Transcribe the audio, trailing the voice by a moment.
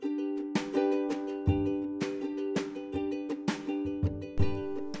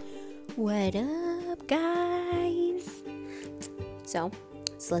What up, guys? So,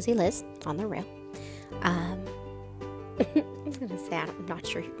 it's Lizzie Liz on the rail. I'm gonna say I'm not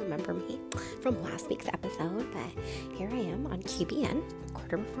sure you remember me from last week's episode, but here I am on QBN,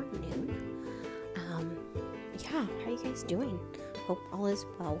 quarter before noon. How are you guys doing? Hope all is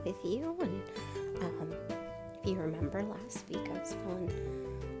well with you. And if you remember last week, I was feeling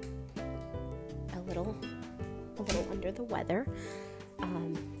a little under the weather.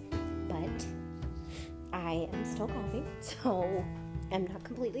 But I am still coughing, so I'm not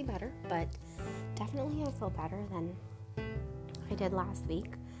completely better, but definitely I feel better than I did last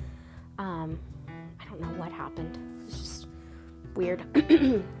week. I don't know what happened. It's just weird,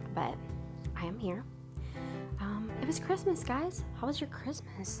 but I am here. It was Christmas, guys. How was your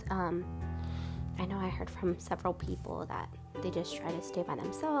Christmas? I know I heard from several people that they just try to stay by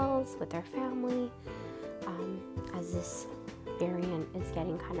themselves with their family, as this variant is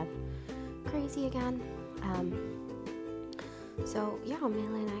getting kind of crazy again. So yeah,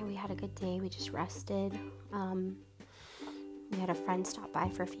 Amelia and I, we had a good day. We just rested. We had a friend stop by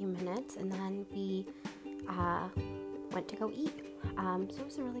for a few minutes, and then we went to go eat. So it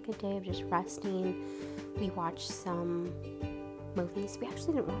was a really good day of just resting. We watched some movies. We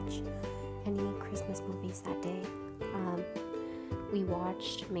actually didn't watch any Christmas movies that day. We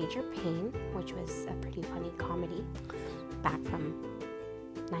watched Major Payne, which was a pretty funny comedy back from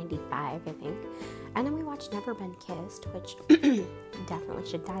 95, I think. And then we watched Never Been Kissed, which definitely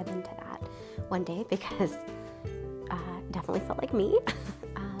should dive into that one day because definitely felt like me.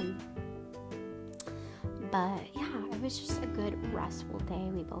 But yeah, it was just a good restful day.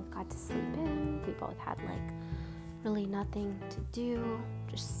 We both got to sleep in. We both had like really nothing to do,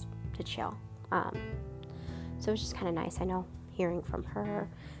 just to chill. So it was just kind of nice. I know hearing from her,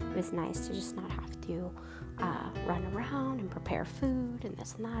 it was nice to just not have to run around and prepare food and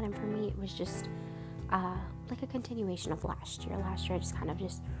this and that. And for me, it was just like a continuation of last year. Last year, I just kind of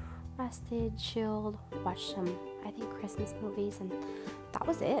just rested, chilled, watched some, I think, Christmas movies, and that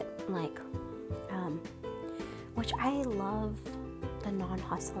was it. Like, which I love the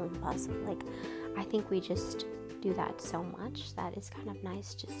non-hustle and bustle. Like, I think we just do that so much that it's kind of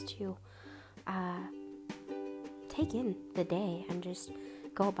nice just to take in the day and just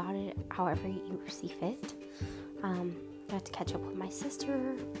go about it however you see fit. Got to catch up with my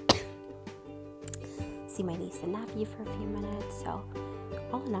sister, see my niece and nephew for a few minutes. So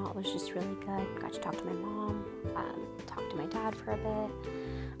all in all, it was just really good. Got to talk to my mom, talk to my dad for a bit.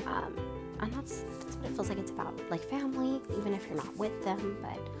 And that's what it feels like. It's about like family, even if you're not with them,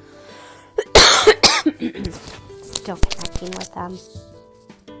 but still connecting with them.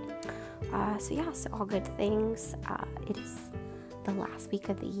 So yeah, so all good things. It is the last week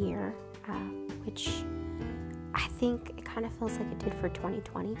of the year, which I think it kind of feels like it did for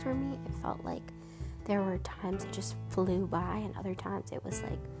 2020 for me. It felt like there were times it just flew by and other times it was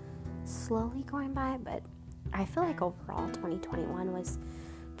like slowly going by, but I feel like overall 2021 was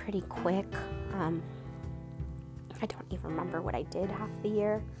pretty quick. I don't even remember what I did half the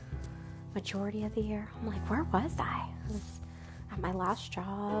year, majority of the year. I'm like, where was I? I was at my last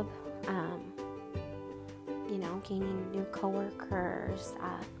job, gaining new coworkers,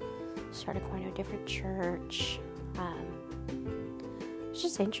 started going to a different church. It's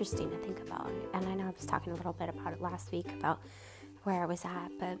just interesting to think about it. And I know I was talking a little bit about it last week about where I was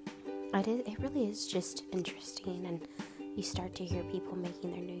at, but it really is just interesting. And you start to hear people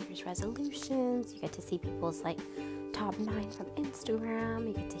making their New Year's resolutions. You get to see people's like top 9 from Instagram.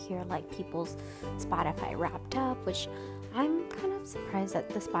 You get to hear like people's Spotify Wrapped Up, which I'm kind of surprised that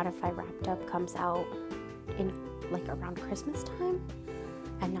the Spotify Wrapped Up comes out in like around Christmas time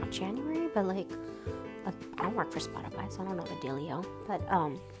and not January. But like I don't work for Spotify, so I don't know the dealio. But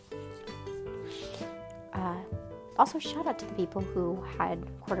also shout out to the people who had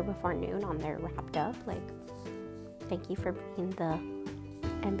quarter before noon on their Wrapped Up. Like, thank you for being the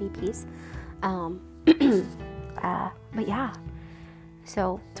MVPs. But yeah,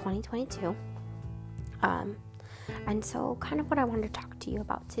 so 2022. And so kind of what I wanted to talk to you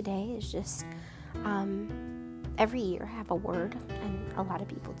about today is just, every year I have a word, and a lot of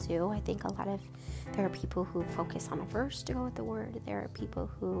people do. I think there are people who focus on a verse to go with the word. There are people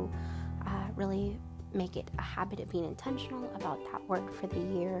who really make it a habit of being intentional about that word for the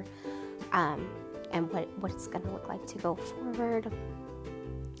year, and what it's going to look like to go forward.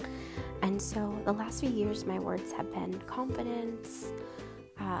 And so the last few years, my words have been confidence,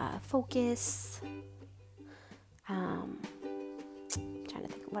 focus, trying to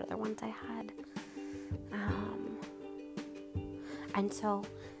think of what other ones I had. And so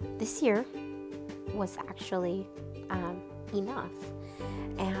this year was actually enough.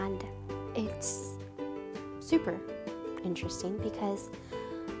 And it's super interesting because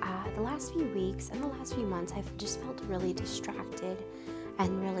the last few weeks and the last few months, I've just felt really distracted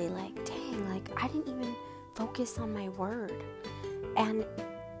and really like, dang, like I didn't even focus on my word. And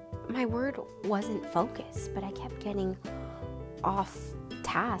my word wasn't focused, but I kept getting off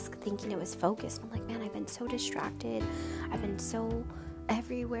task thinking it was focused. I'm like, man, I've been so distracted. I've been so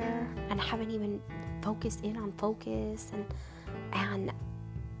everywhere and I haven't even focused in on focus. And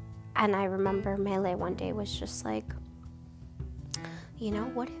I remember Melee one day was just like,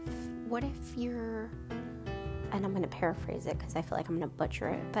 what if you're, and I'm going to paraphrase it because I feel like I'm going to butcher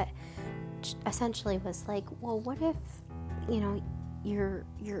it, but essentially was like, well, what if, you're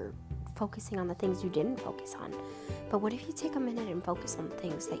focusing on the things you didn't focus on, but what if you take a minute and focus on the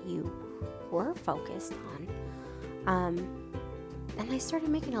things that you were focused on? And I started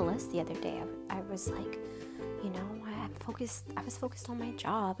making a list the other day. I was like, I was focused on my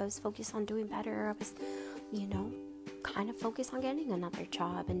job. I was focused on doing better. I was, kind of focused on getting another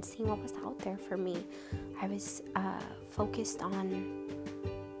job and seeing what was out there for me. I was focused on,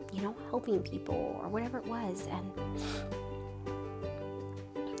 helping people or whatever it was.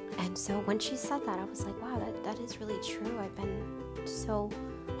 And so when she said that, I was like, wow, that is really true. I've been so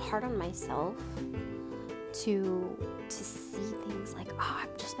hard on myself to see things like,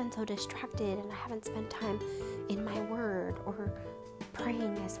 I've just been so distracted and I haven't spent time in my word or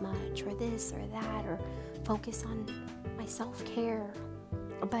praying as much or this or that or focus on my self-care.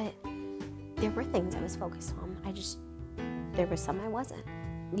 But there were things I was focused on. There was some I wasn't,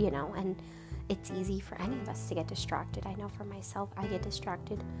 and it's easy for any of us to get distracted. I know for myself, I get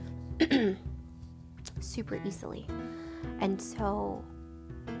distracted super easily. And so,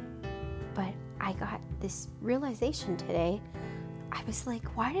 but I got this realization today. I was like,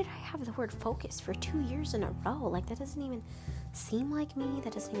 why did I have the word focus for 2 years in a row? Like, that doesn't even seem like me.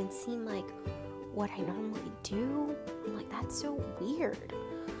 That doesn't even seem like what I normally do. I'm like, that's so weird.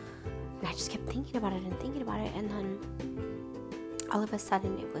 And I just kept thinking about it. And then all of a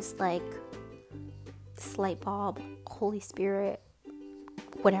sudden it was like this light bulb, Holy Spirit,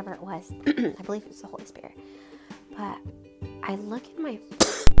 whatever it was. I believe it was the Holy Spirit. But I look in my...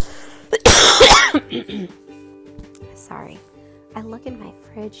 Sorry. I look in my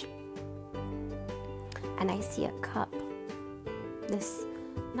fridge and I see a cup. It's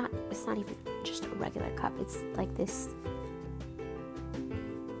not even just a regular cup. It's like this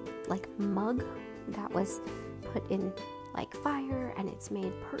like mug that was put in like fire and it's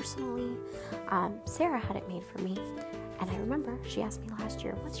made personally. Sarah had it made for me. And I remember she asked me last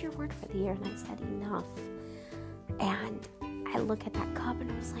year, what's your word for the year? And I said, enough. And I look at that cup and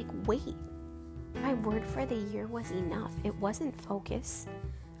I was like, wait. My word for the year was enough. It wasn't focus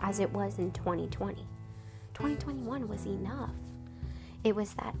as it was in 2020. 2021 was enough. It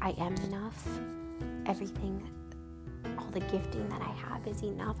was that I am enough. Everything, all the gifting that I have is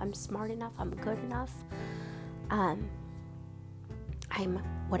enough. I'm smart enough. I'm good enough. I'm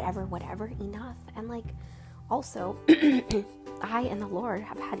whatever enough. And like, also, I and the Lord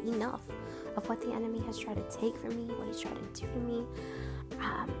have had enough of what the enemy has tried to take from me, what he's tried to do to me.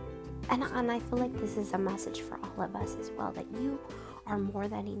 And I feel like this is a message for all of us as well, that you are more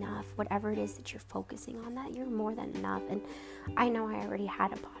than enough. Whatever it is that you're focusing on, that you're more than enough. And I know I already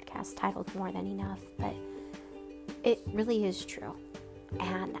had a podcast titled More Than Enough, but it really is true.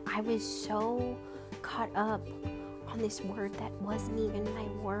 And I was so caught up on this word that wasn't even my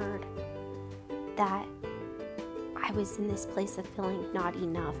word, that I was in this place of feeling not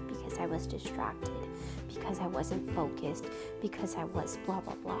enough because I was distracted, because I wasn't focused, because I was blah,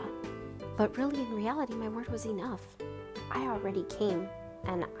 blah, blah. But really, in reality, my word was enough. I already came,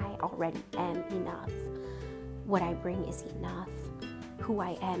 and I already am enough. What I bring is enough. Who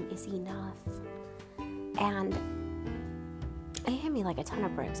I am is enough. And it hit me like a ton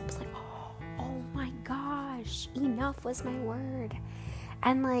of bricks. I was like, oh my gosh, enough was my word.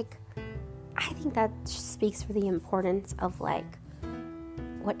 And like, I think that speaks for the importance of like,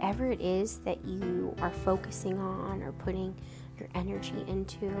 whatever it is that you are focusing on or putting your energy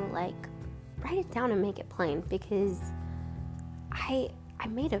into, like, write it down and make it plain, because I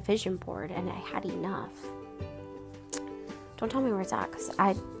made a vision board and I had enough. Don't tell me where it's at, because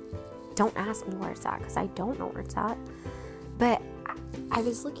don't ask me where it's at, because I don't know where it's at. But I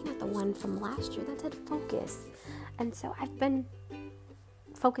was looking at the one from last year that said focus, and so I've been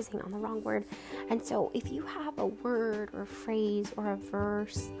focusing on the wrong word. And so if you have a word or a phrase or a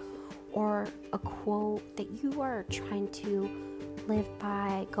verse or a quote that you are trying to live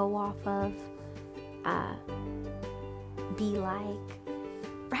by, go off of, be like,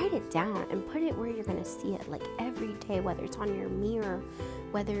 write it down and put it where you're going to see it, like every day, whether it's on your mirror,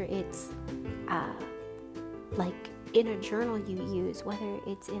 whether it's like in a journal you use, whether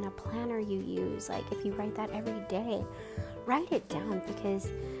it's in a planner you use. Like if you write that every day, write it down,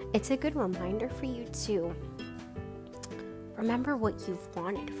 because it's a good reminder for you to remember what you've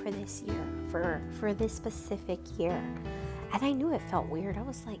wanted for this year, for this specific year. And I knew it felt weird. I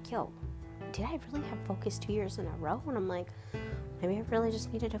was like, yo, did I really have focus 2 years in a row? And I'm like, maybe I really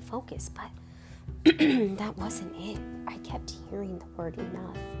just needed to focus, but that wasn't it. I kept hearing the word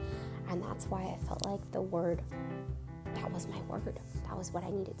enough, and that's why I felt like the word, that was my word. That was what I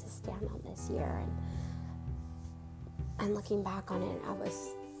needed to stand on this year. And looking back on it,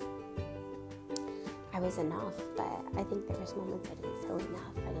 I was enough, but I think there was moments I didn't feel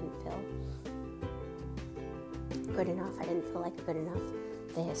enough. I didn't feel good enough. I didn't feel like good enough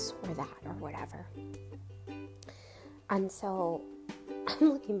this or that or whatever. And so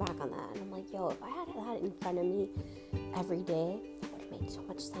I'm looking back on that and I'm like, yo, if I had that in front of me every day, that would have made so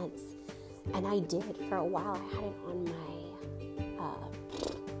much sense. And I did for a while. I had it on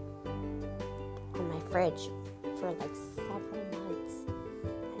my fridge for like several months,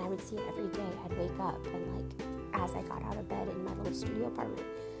 and I would see it every day. I'd wake up and like as I got out of bed in my little studio apartment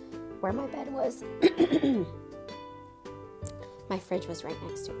where my bed was, my fridge was right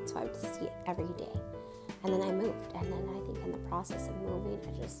next to it, so I would see it every day. And then I moved, and then I think in the process of moving,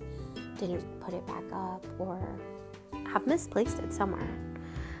 I just didn't put it back up or have misplaced it somewhere.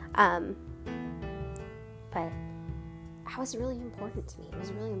 But that was really important to me. It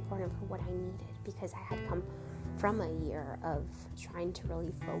was really important for what I needed, because I had come from a year of trying to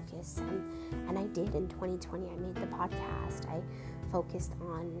really focus, and I did in 2020. I made the podcast. I focused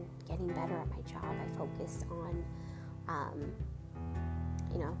on getting better at my job. I focused on,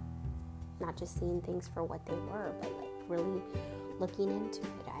 not just seeing things for what they were, but like really looking into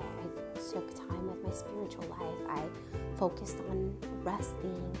it. I took time with my spiritual life. I focused on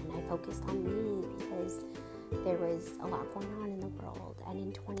resting, and I focused on me, because there was a lot going on in the world. And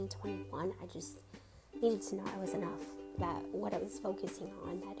in 2021, I just needed to know I was enough, that what I was focusing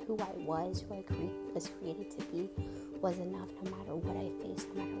on, that who I was, who I was created to be, was enough no matter what I faced,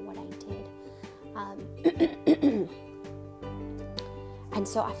 no matter what I did. And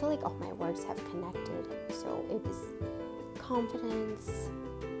so I feel like all my words have connected. So it was confidence,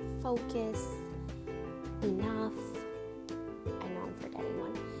 focus, enough. I know I'm forgetting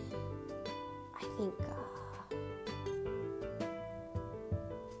one. I think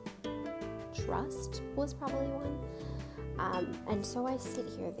trust was probably one. And so I sit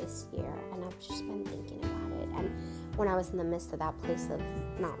here this year, and I've just been thinking about it. And when I was in the midst of that place of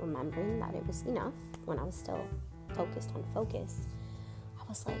not remembering that it was enough, when I was still focused on focus, I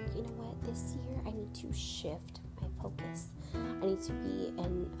was like, you know what, this year I need to shift my focus. I need to be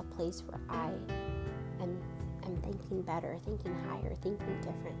in a place where I am thinking better, thinking higher, thinking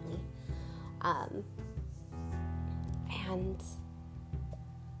differently. And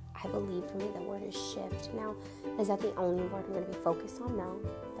I believe for me the word is shift. Now, is that the only word I'm going to be focused on? No,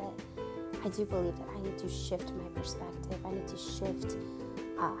 but I do believe that I need to shift my perspective. I need to shift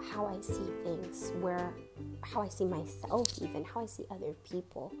how I see things, how I see myself, even how I see other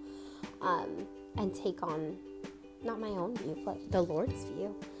people, and take on not my own view, but the Lord's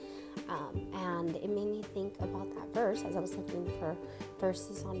view. And it made me think about that verse as I was looking for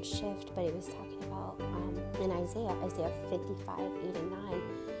verses on shift, but it was talking about in Isaiah 55, 8 and 9,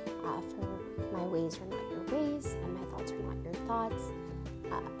 for my ways are not your ways, and my thoughts are not your thoughts.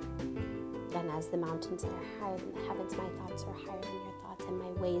 And as the mountains are higher than the heavens, my thoughts are higher than your thoughts, and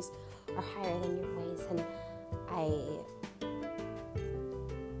my ways are higher than your ways. And I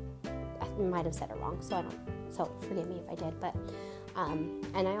might have said it wrong, so forgive me if I did, but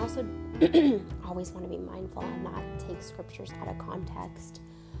and I also always want to be mindful and not take scriptures out of context.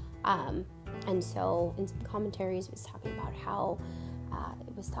 And so in some commentaries it was talking about how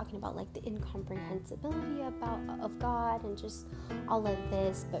it was talking about like the incomprehensibility of God and just all of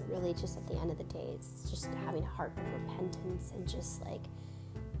this, but really just at the end of the day, it's just having a heart of repentance and just like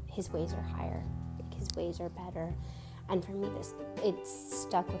his ways are higher, like his ways are better. And for me, it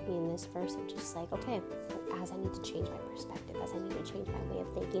stuck with me in this verse of just like, okay, as I need to change my perspective, as I need to change my way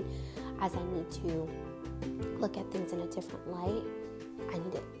of thinking, as I need to look at things in a different light, I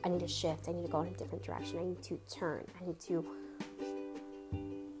need to shift. I need to go in a different direction. I need to turn. I need to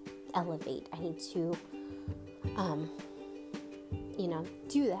elevate. I need to,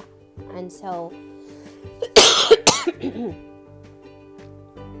 do that. And so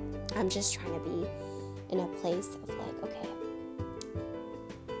I'm just trying to be in a place of like, okay,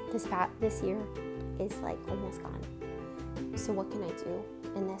 this year is like almost gone. So what can I do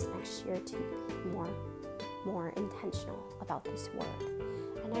in this next year to be more intentional about this word.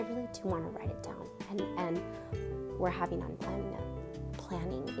 And I really do want to write it down. And we're having on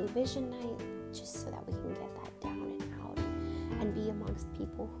planning a vision night just so that we can get that down and out and be amongst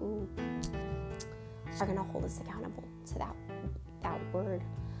people who are going to hold us accountable to that word.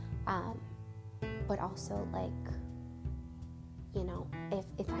 But also, like, you know,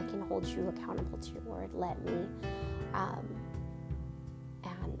 if I can hold you accountable to your word, let me.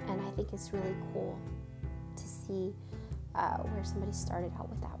 And I think it's really cool to see where somebody started out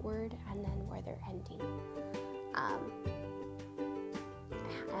with that word and then where they're ending.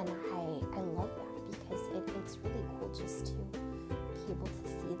 And I love that because it's really cool just to be able to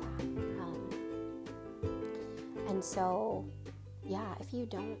see that. And so, yeah, if you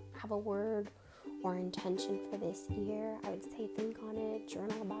don't have a word or intention for this year, I would say think on it,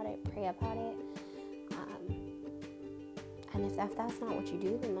 journal about it, pray about it. And if that's not what you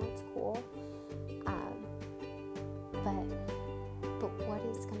do, then that's cool. But what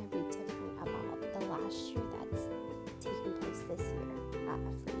is going to be different about the last year that's taking place this year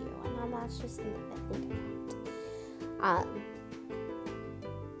for you? And that's just something to think about.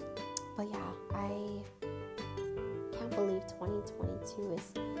 But yeah, I can't believe 2022 is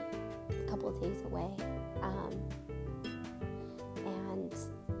a couple of days away. And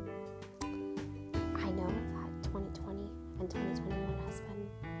I know that 2020 and 2021 has been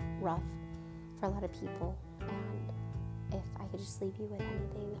rough for a lot of people. And if I could just leave you with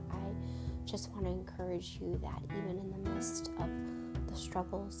anything, I just want to encourage you that even in the midst of the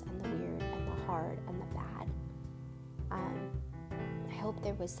struggles and the weird and the hard and the bad, I hope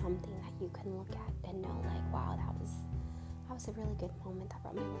there was something that you can look at and know, like, wow, that was a really good moment that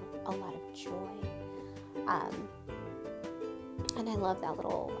brought me a lot of joy. And I love that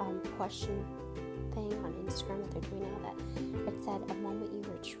little question thing on Instagram that they're doing now, that it said a moment you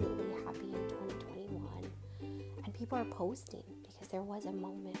were truly happy in 2021. And people are posting because there was a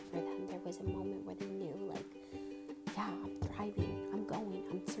moment for them. There was a moment where they knew, like, yeah, I'm thriving, I'm going,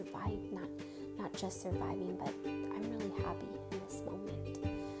 I'm surviving, not just surviving, but I'm really happy in this moment.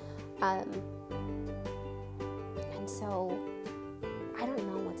 And so I don't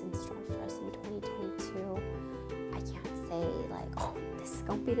know what's in store for us in 2022. I can't say, like, oh, this is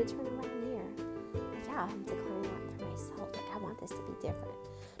going to be the turnaround year. Like, yeah, I'm declaring that for myself. Like, I want this to be different.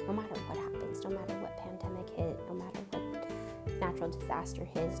 No matter what happens, no matter what pandemic hit, no matter what natural disaster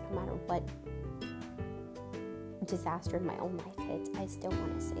hits, no matter what disaster in my own life hits, I still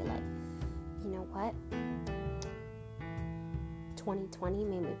want to say, like, you know what? 2020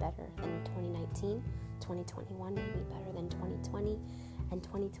 made me better than 2019. 2021 made me better than 2020. And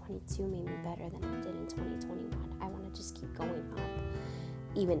 2022 made me better than it did in 2021. I want to just keep going up,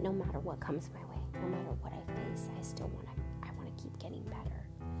 even no matter what comes my way, no matter what I face. I want to keep getting better,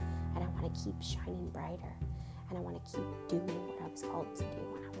 and I want to keep shining brighter, and I want to keep doing what I was called to do,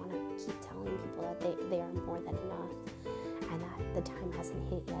 and I want to keep telling people that they are more than enough, and that the time hasn't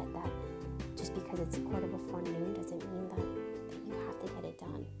hit yet. That just because it's 1:15 doesn't mean that you have to get it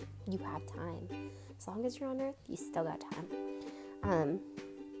done. You have time. As long as you're on earth, you still got time.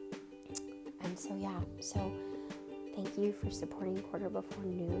 And so, yeah, so thank you for supporting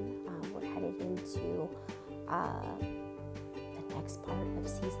 1:15. We're headed into the next part of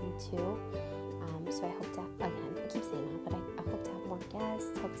season 2. So I hope to, again, I keep saying that, but I hope to have more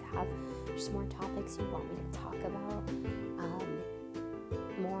guests, hope to have just more topics you want me to talk about,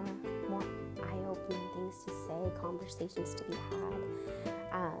 more eye-opening things to say, conversations to be had.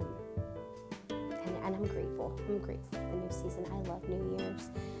 And I'm grateful. I'm grateful for the new season. I love New Year's.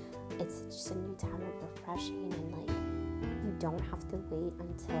 It's just a new time of refreshing, and, like, you don't have to wait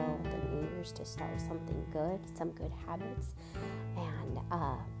until the New Year's to start something good, some good habits. And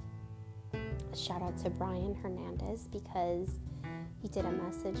shout out to Brian Hernandez, because he did a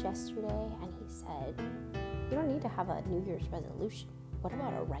message yesterday and he said, you don't need to have a New Year's resolution. What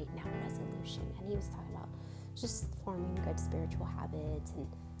about a right now resolution? And he was talking about just forming good spiritual habits and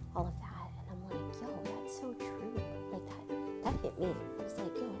all of that. I'm like, yo, that's so true. Like, that hit me. I was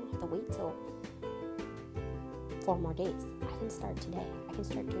like, yo, I don't have to wait till 4 more days. I can start today. I can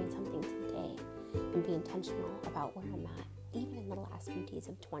start doing something today and be intentional about where I'm at, even in the last few days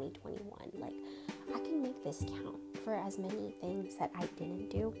of 2021. Like, I can make this count for as many things that I didn't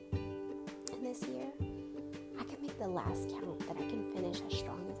do in this year. I can make the last count, that I can finish as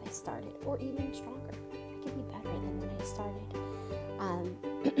strong as I started, or even stronger. I can be better than when I started.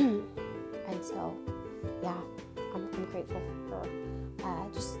 And so, yeah, I'm grateful for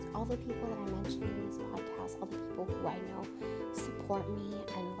just all the people that I mentioned in this podcast, all the people who I know support me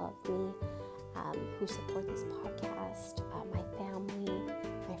and love me, who support this podcast, my family,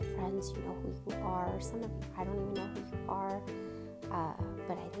 friends, you know who you are. Some of you, I don't even know who you are,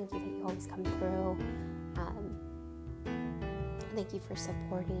 but I thank you that you always come through. Thank you for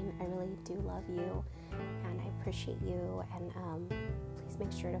supporting. I really do love you, and I appreciate you. And please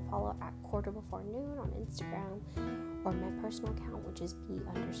make sure to follow at quarter-before-noon on Instagram, or my personal account, which is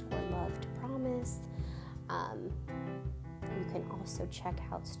b_loved_promise. You can also check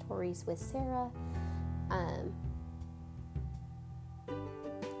out Stories with Sarah,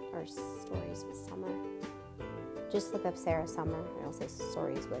 or Stories with Summer. Just look up Sarah Summer, and it'll say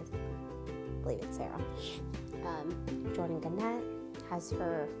Stories with, I believe it's Sarah. Jordan Gannett has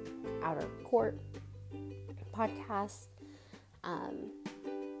her Outer Court podcast.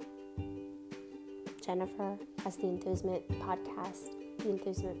 Jennifer has the Enthusement podcast, the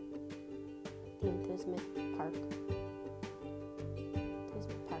Enthusement Park podcast.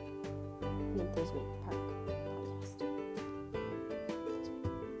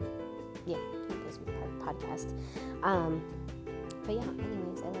 Yeah, the Enthusement Park podcast. But yeah,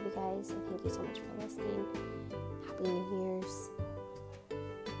 anyways, I love you guys. Thank you so much for listening. Happy New Year's.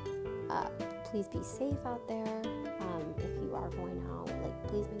 Please be safe out there. If you are going out,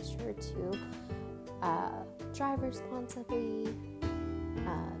 please make sure to drive responsibly,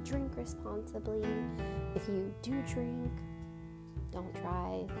 drink responsibly. If you do drink, don't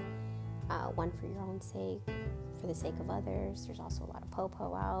drive. One, for your own sake, for the sake of others. There's also a lot of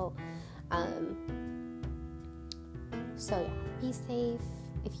po-po out. So yeah, be safe.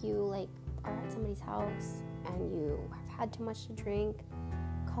 If you are at somebody's house and you have had too much to drink,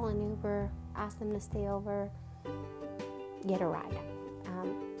 call an Uber, ask them to stay over, get a ride.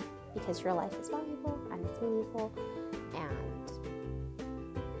 Because your life is valuable and it's meaningful, and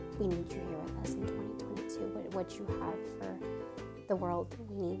we need you here with us in 2022. What you have for the world,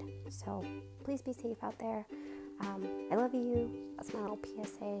 we need. So please be safe out there. I love you. That's my little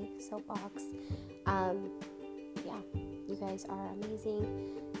PSA soapbox. Yeah, you guys are amazing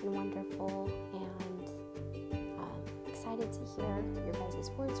and wonderful, and excited to hear your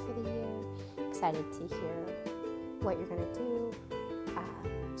guys' words for the year. Excited to hear what you're gonna do.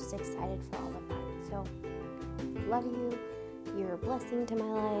 Just excited for all of that. So, love you. You're a blessing to my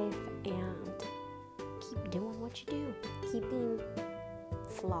life, and keep doing what you do. Keep being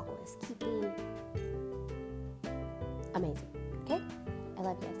flawless. Keep being amazing. Okay? I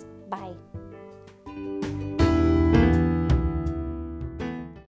love you guys. Bye.